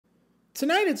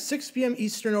Tonight at 6 p.m.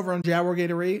 Eastern over on Jaguar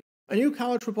Gatorade, a new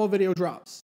college football video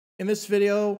drops. In this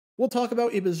video, we'll talk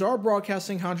about a bizarre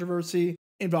broadcasting controversy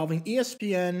involving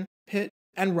ESPN, Pitt,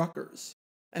 and Rutgers.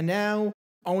 And now,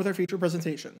 on with our feature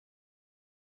presentation.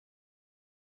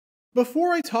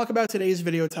 Before I talk about today's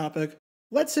video topic,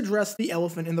 let's address the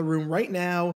elephant in the room right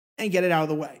now and get it out of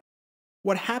the way.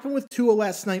 What happened with Tua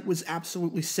last night was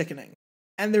absolutely sickening,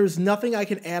 and there's nothing I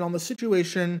can add on the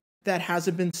situation that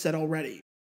hasn't been said already.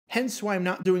 Hence why I'm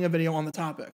not doing a video on the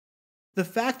topic. The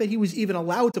fact that he was even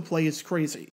allowed to play is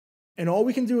crazy, and all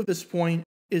we can do at this point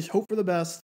is hope for the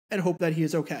best and hope that he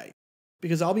is okay.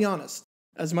 Because I'll be honest,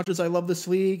 as much as I love this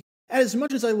league, and as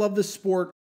much as I love this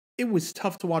sport, it was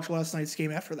tough to watch last night's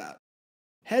game after that.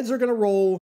 Heads are going to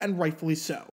roll, and rightfully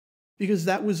so, because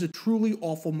that was a truly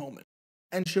awful moment,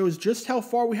 and shows just how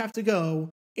far we have to go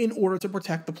in order to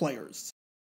protect the players.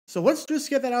 So let's just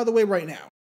get that out of the way right now,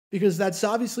 because that's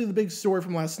obviously the big story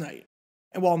from last night.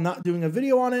 And while I'm not doing a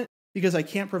video on it, because I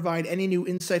can't provide any new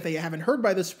insight that you haven't heard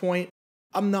by this point,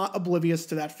 I'm not oblivious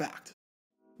to that fact.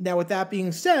 Now with that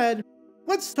being said,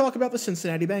 let's talk about the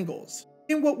Cincinnati Bengals,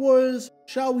 in what was,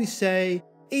 shall we say,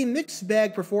 a mixed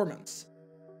bag performance.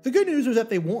 The good news was that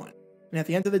they won, and at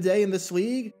the end of the day in this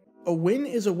league, a win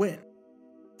is a win.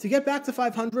 To get back to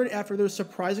 500 after their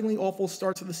surprisingly awful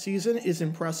start to the season is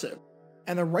impressive,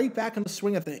 and they're right back in the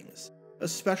swing of things,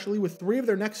 especially with 3 of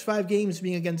their next 5 games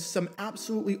being against some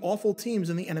absolutely awful teams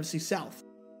in the NFC South.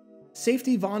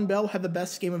 Safety Von Bell had the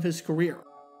best game of his career.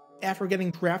 After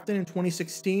getting drafted in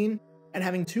 2016 and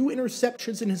having 2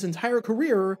 interceptions in his entire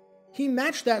career, he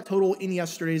matched that total in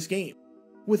yesterday's game,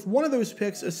 with one of those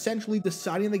picks essentially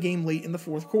deciding the game late in the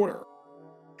 4th quarter.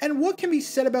 And what can be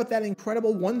said about that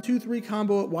incredible 1-2-3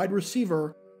 combo at wide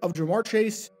receiver of Jamar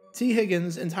Chase, T.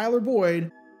 Higgins, and Tyler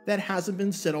Boyd that hasn't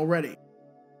been said already?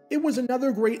 It was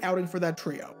another great outing for that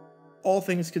trio, all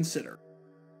things considered.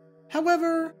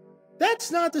 However,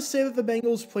 that's not to say that the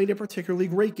Bengals played a particularly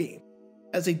great game,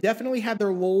 as they definitely had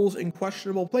their lulls and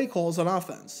questionable play calls on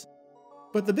offense.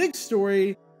 But the big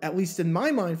story, at least in my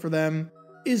mind for them,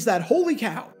 is that holy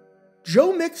cow,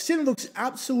 Joe Mixon looks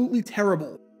absolutely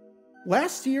terrible.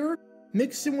 Last year,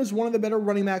 Mixon was one of the better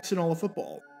running backs in all of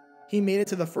football. He made it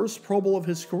to the first Pro Bowl of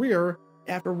his career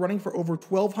after running for over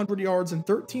 1,200 yards and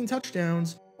 13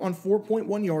 touchdowns on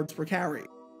 4.1 yards per carry,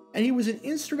 and he was an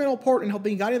instrumental part in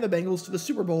helping guide the Bengals to the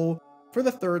Super Bowl for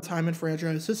the 3rd time in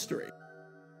franchise history.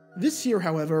 This year,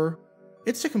 however,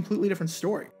 it's a completely different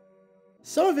story.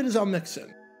 Some of it is on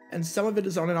Mixon, and some of it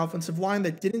is on an offensive line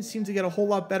that didn't seem to get a whole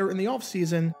lot better in the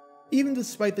offseason, even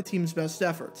despite the team's best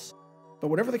efforts. But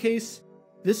whatever the case,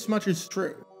 this much is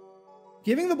true.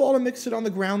 Giving the ball to Mixon on the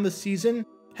ground this season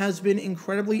has been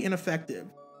incredibly ineffective,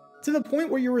 to the point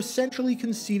where you're essentially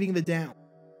conceding the down.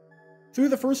 Through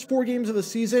the first 4 games of the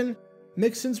season,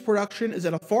 Mixon's production is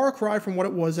at a far cry from what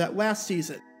it was at last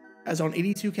season, as on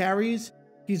 82 carries,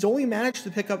 he's only managed to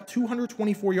pick up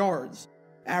 224 yards,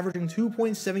 averaging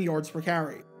 2.7 yards per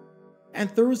carry.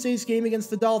 And Thursday's game against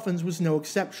the Dolphins was no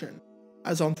exception,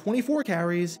 as on 24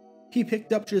 carries, he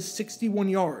picked up just 61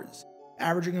 yards,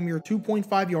 averaging a mere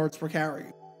 2.5 yards per carry.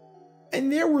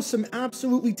 And there were some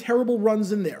absolutely terrible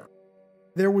runs in there.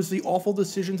 There was the awful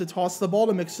decision to toss the ball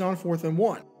to Mixon on 4th and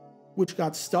 1, which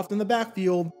got stuffed in the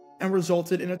backfield and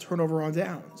resulted in a turnover on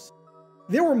downs.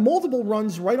 There were multiple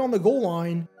runs right on the goal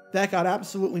line that got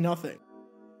absolutely nothing.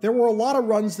 There were a lot of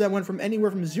runs that went from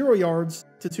anywhere from 0 yards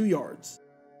to 2 yards.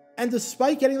 And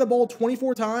despite getting the ball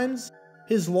 24 times,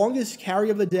 his longest carry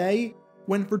of the day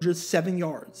went for just 7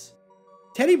 yards.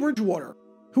 Teddy Bridgewater,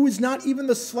 who is not even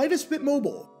the slightest bit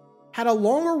mobile, had a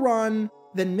longer run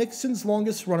than Mixon's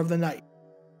longest run of the night.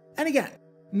 And again,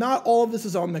 not all of this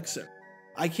is on Mixon.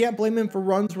 I can't blame him for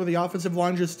runs where the offensive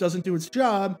line just doesn't do its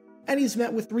job, and he's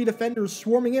met with 3 defenders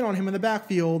swarming in on him in the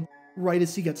backfield right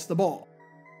as he gets the ball.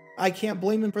 I can't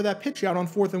blame him for that pitch out on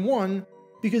 4th and 1,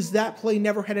 because that play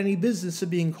never had any business of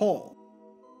being called.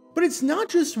 But it's not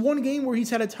just one game where he's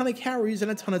had a ton of carries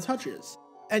and a ton of touches,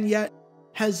 and yet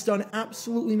has done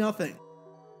absolutely nothing.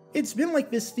 It's been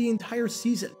like this the entire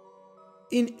season.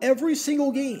 In every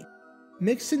single game,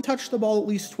 Mixon touched the ball at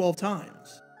least 12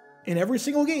 times. In every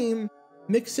single game,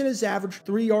 Mixon has averaged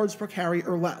 3 yards per carry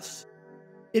or less.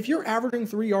 If you're averaging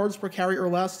 3 yards per carry or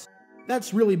less,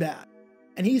 that's really bad,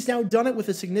 and he's now done it with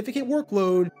a significant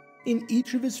workload in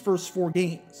each of his first 4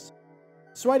 games.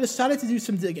 So I decided to do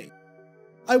some digging.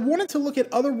 I wanted to look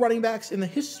at other running backs in the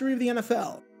history of the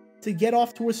NFL to get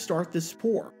off to a start this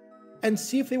poor, and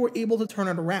see if they were able to turn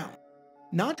it around,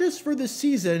 not just for this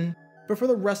season, but for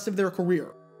the rest of their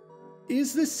career.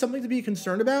 Is this something to be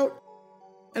concerned about?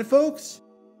 And folks,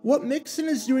 what Mixon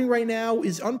is doing right now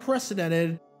is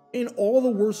unprecedented in all the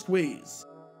worst ways,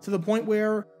 to the point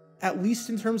where, at least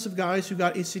in terms of guys who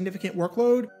got a significant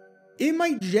workload, it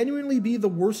might genuinely be the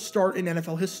worst start in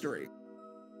NFL history.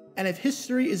 And if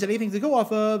history is anything to go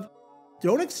off of,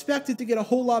 don't expect it to get a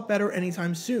whole lot better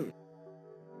anytime soon.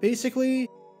 Basically,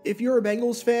 if you're a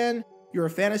Bengals fan, you're a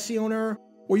fantasy owner,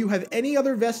 or you have any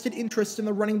other vested interest in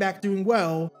the running back doing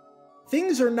well,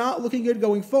 things are not looking good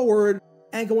going forward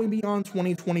and going beyond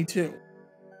 2022.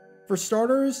 For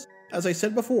starters, as I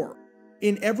said before,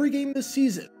 in every game this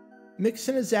season,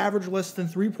 Mixon has averaged less than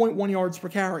 3.1 yards per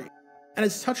carry, and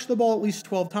has touched the ball at least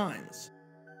 12 times.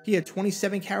 He had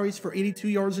 27 carries for 82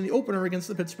 yards in the opener against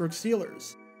the Pittsburgh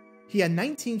Steelers. He had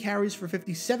 19 carries for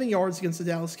 57 yards against the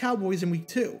Dallas Cowboys in Week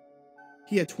 2.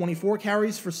 He had 24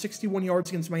 carries for 61 yards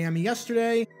against Miami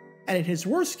yesterday, and in his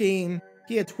worst game,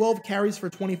 he had 12 carries for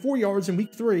 24 yards in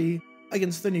Week 3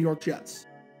 against the New York Jets.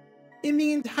 In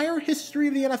the entire history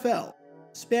of the NFL,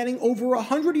 spanning over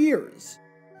 100 years,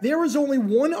 there is only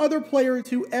one other player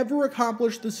to ever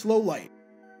accomplish this low light.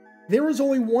 There is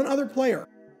only one other player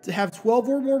to have 12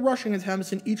 or more rushing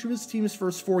attempts in each of his team's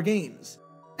first 4 games,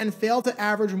 and fail to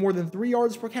average more than 3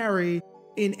 yards per carry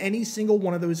in any single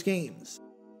one of those games.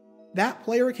 That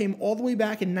player came all the way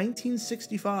back in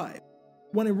 1965,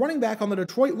 when a running back on the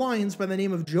Detroit Lions by the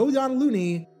name of Joe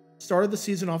Looney started the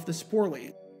season off this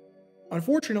poorly.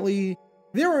 Unfortunately,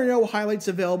 there are no highlights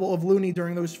available of Looney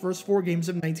during those first 4 games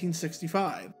of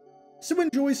 1965, so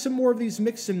enjoy some more of these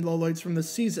Mixon lowlights from this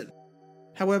season.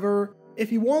 However, if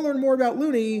you want to learn more about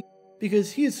Looney,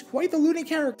 because he is quite the Looney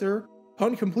character,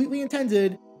 pun completely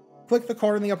intended, click the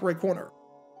card in the upper right corner.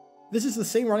 This is the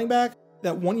same running back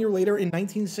that 1 year later in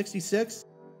 1966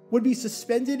 would be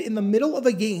suspended in the middle of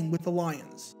a game with the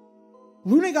Lions.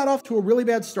 Looney got off to a really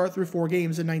bad start through 4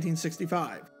 games in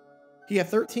 1965. He had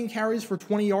 13 carries for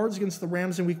 20 yards against the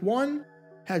Rams in Week 1,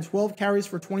 had 12 carries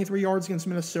for 23 yards against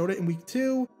Minnesota in Week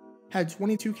 2, had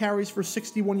 22 carries for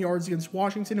 61 yards against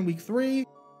Washington in Week 3,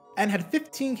 and had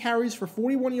 15 carries for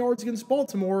 41 yards against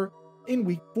Baltimore in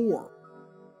Week 4.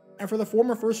 And for the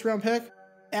former first-round pick,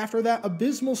 after that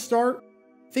abysmal start,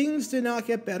 things did not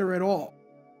get better at all.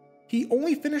 He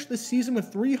only finished the season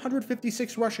with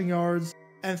 356 rushing yards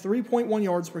and 3.1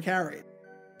 yards per carry,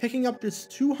 picking up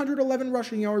just 211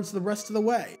 rushing yards the rest of the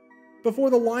way, before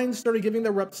the Lions started giving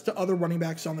their reps to other running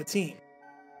backs on the team.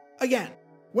 Again,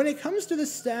 when it comes to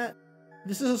this stat,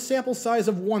 this is a sample size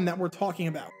of 1 that we're talking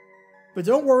about. But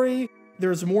don't worry,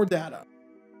 there's more data.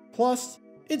 Plus,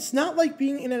 it's not like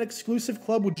being in an exclusive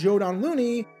club with Joe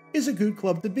Looney is a good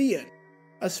club to be in,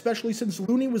 especially since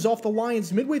Looney was off the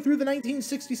Lions midway through the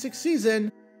 1966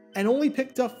 season and only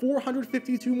picked up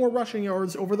 452 more rushing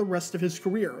yards over the rest of his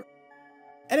career.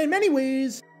 And in many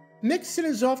ways, Mixon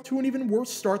is off to an even worse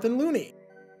start than Looney,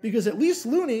 because at least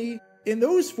Looney, in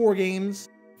those 4 games,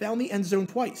 found the end zone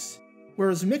twice,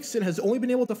 whereas Mixon has only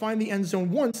been able to find the end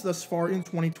zone once thus far in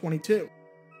 2022.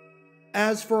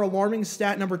 As for alarming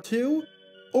stat number 2,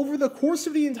 over the course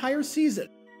of the entire season,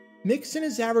 Mixon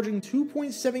is averaging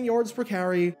 2.7 yards per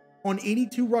carry on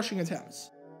 82 rushing attempts,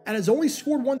 and has only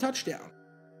scored 1 touchdown.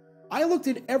 I looked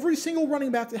at every single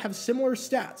running back to have similar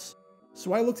stats,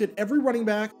 so I looked at every running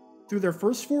back through their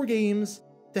first 4 games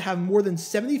to have more than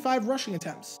 75 rushing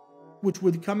attempts, which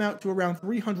would come out to around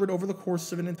 300 over the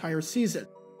course of an entire season.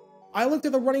 I looked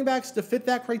at the running backs to fit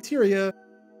that criteria,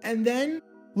 and then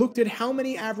looked at how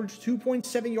many averaged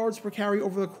 2.7 yards per carry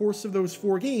over the course of those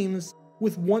 4 games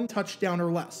with 1 touchdown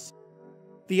or less.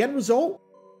 The end result?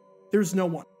 There's no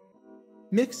one.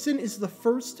 Mixon is the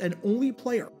first and only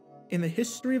player in the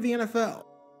history of the NFL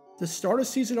to start a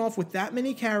season off with that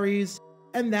many carries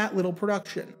and that little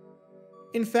production.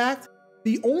 In fact,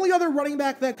 the only other running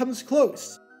back that comes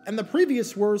close, and the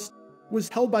previous worst, was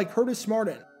held by Curtis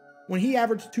Martin, when he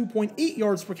averaged 2.8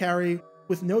 yards per carry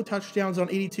with no touchdowns on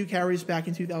 82 carries back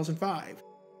in 2005.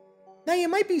 Now you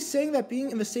might be saying that being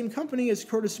in the same company as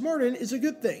Curtis Martin is a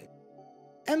good thing.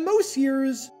 And most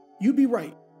years, you'd be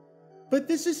right. But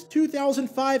this is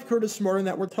 2005 Curtis Martin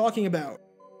that we're talking about,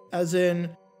 as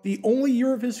in the only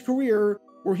year of his career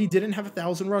where he didn't have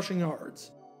 1,000 rushing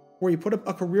yards, where he put up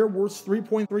a career-worst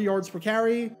 3.3 yards per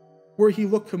carry, where he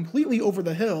looked completely over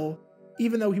the hill,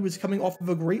 even though he was coming off of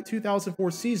a great 2004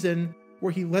 season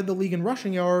where he led the league in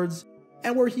rushing yards,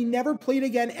 and where he never played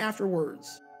again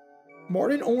afterwards.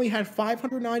 Martin only had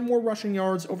 509 more rushing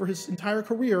yards over his entire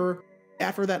career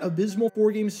after that abysmal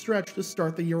 4-game stretch to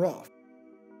start the year off.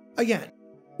 Again,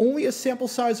 only a sample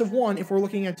size of 1 if we're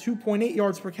looking at 2.8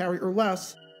 yards per carry or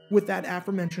less with that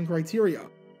aforementioned criteria,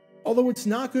 although it's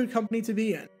not good company to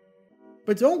be in.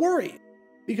 But don't worry,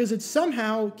 because it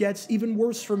somehow gets even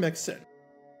worse for Mixon.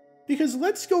 Because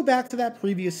let's go back to that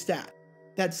previous stat,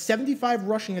 that 75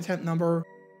 rushing attempt number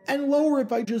and lower it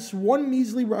by just one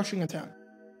measly rushing attempt.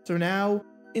 So now,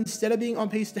 instead of being on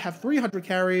pace to have 300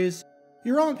 carries,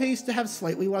 you're on pace to have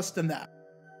slightly less than that.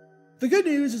 The good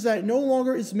news is that no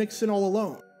longer is Mixon all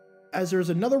alone, as there's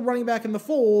another running back in the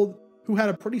fold who had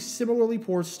a pretty similarly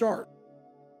poor start.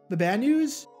 The bad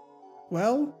news?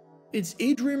 Well, it's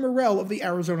Adrian Morrell of the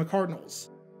Arizona Cardinals.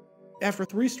 After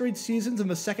 3 straight seasons in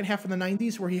the second half of the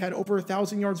 90s where he had over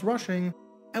 1,000 yards rushing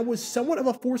and was somewhat of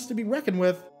a force to be reckoned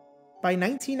with, by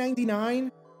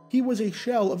 1999, he was a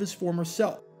shell of his former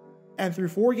self, and through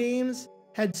 4 games,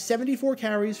 had 74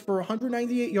 carries for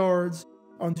 198 yards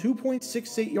on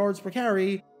 2.68 yards per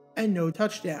carry and no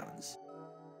touchdowns.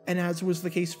 And as was the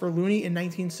case for Looney in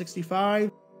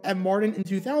 1965 and Martin in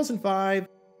 2005,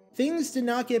 things did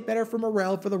not get better for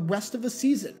Morrell for the rest of the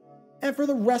season and for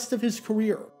the rest of his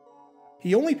career.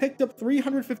 He only picked up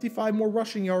 355 more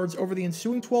rushing yards over the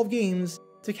ensuing 12 games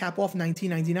to cap off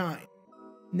 1999,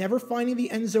 never finding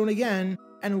the end zone again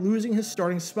and losing his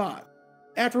starting spot.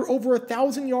 After over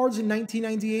 1,000 yards in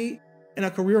 1998 and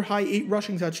a career-high 8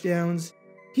 rushing touchdowns,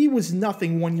 he was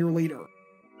nothing 1 year later.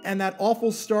 And that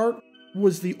awful start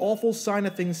was the awful sign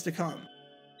of things to come.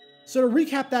 So to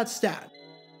recap that stat,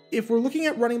 if we're looking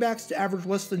at running backs to average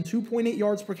less than 2.8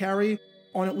 yards per carry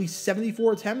on at least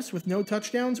 74 attempts with no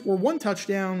touchdowns or 1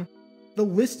 touchdown, the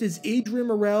list is Adrian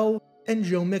Morrell and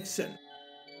Joe Mixon.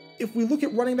 If we look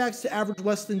at running backs to average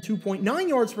less than 2.9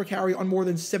 yards per carry on more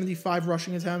than 75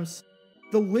 rushing attempts,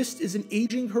 the list is an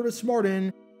aging Curtis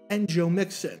Martin and Joe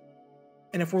Mixon.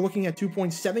 And if we're looking at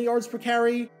 2.7 yards per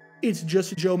carry, it's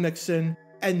just Joe Mixon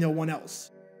and no one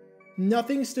else.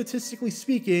 Nothing, statistically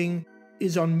speaking,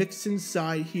 is on Mixon's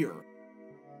side here.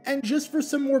 And just for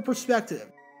some more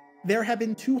perspective, there have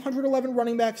been 211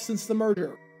 running backs since the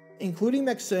merger, including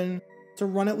Mixon, to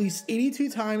run at least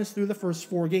 82 times through the first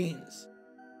 4 games.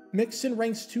 Mixon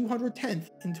ranks 210th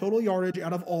in total yardage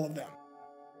out of all of them.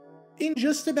 In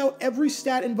just about every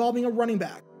stat involving a running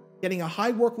back, getting a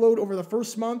high workload over the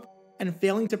first month and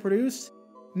failing to produce,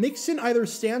 Mixon either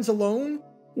stands alone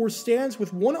or stands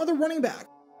with one other running back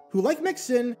who, like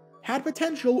Mixon, had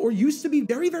potential or used to be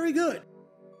very, very good,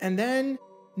 and then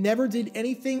never did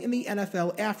anything in the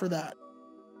NFL after that.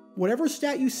 Whatever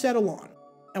stat you settle on,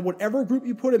 and whatever group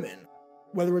you put him in,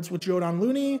 whether it's with Joe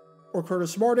Looney, or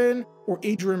Curtis Martin, or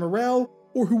Adrian Morrell,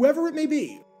 or whoever it may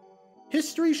be,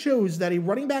 history shows that a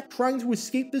running back trying to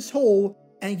escape this hole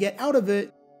and get out of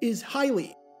it is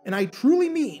highly, and I truly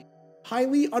mean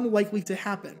highly unlikely to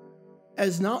happen,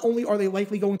 as not only are they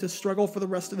likely going to struggle for the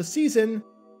rest of the season,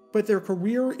 but their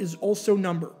career is also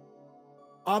numbered.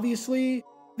 Obviously,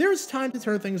 there's time to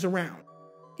turn things around,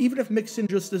 even if Mixon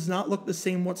just does not look the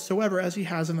same whatsoever as he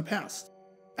has in the past,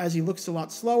 as he looks a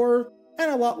lot slower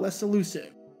and a lot less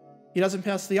elusive. He doesn't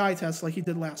pass the eye test like he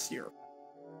did last year.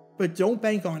 But don't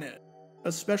bank on it,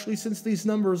 especially since these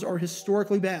numbers are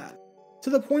historically bad, to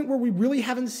the point where we really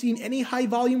haven't seen any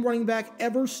high-volume running back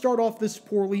ever start off this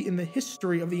poorly in the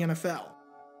history of the NFL.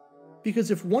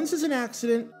 Because if once is an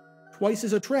accident, twice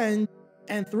is a trend,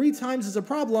 and 3 times is a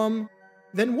problem,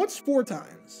 then what's 4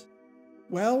 times?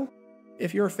 Well,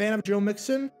 if you're a fan of Joe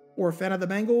Mixon, or a fan of the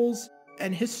Bengals,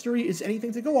 and history is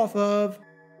anything to go off of,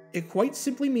 it quite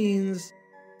simply means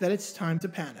that it's time to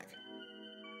panic.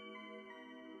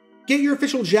 Get your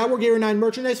official Jaguar Gator 9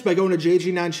 merchandise by going to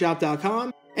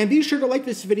jg9shop.com, and be sure to like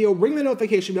this video, ring the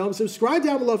notification bell, and subscribe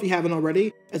down below if you haven't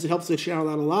already, as it helps the channel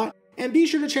out a lot. And be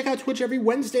sure to check out Twitch every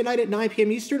Wednesday night at 9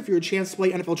 p.m. Eastern for your chance to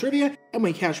play NFL Trivia and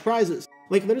win cash prizes.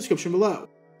 Link in the description below.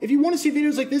 If you want to see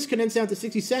videos like this condensed down to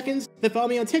 60 seconds, then follow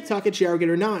me on TikTok at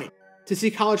JaguarGator9. To see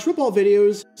college football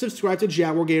videos, subscribe to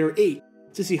JaguarGator8.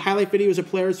 To see highlight videos of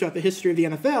players throughout the history of the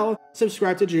NFL,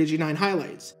 subscribe to JG9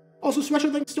 Highlights. Also,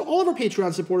 special thanks to all of our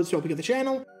Patreon supporters for helping out the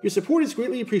channel. Your support is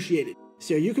greatly appreciated.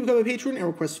 See how you can become a patron and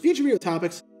request future video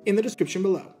topics in the description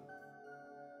below.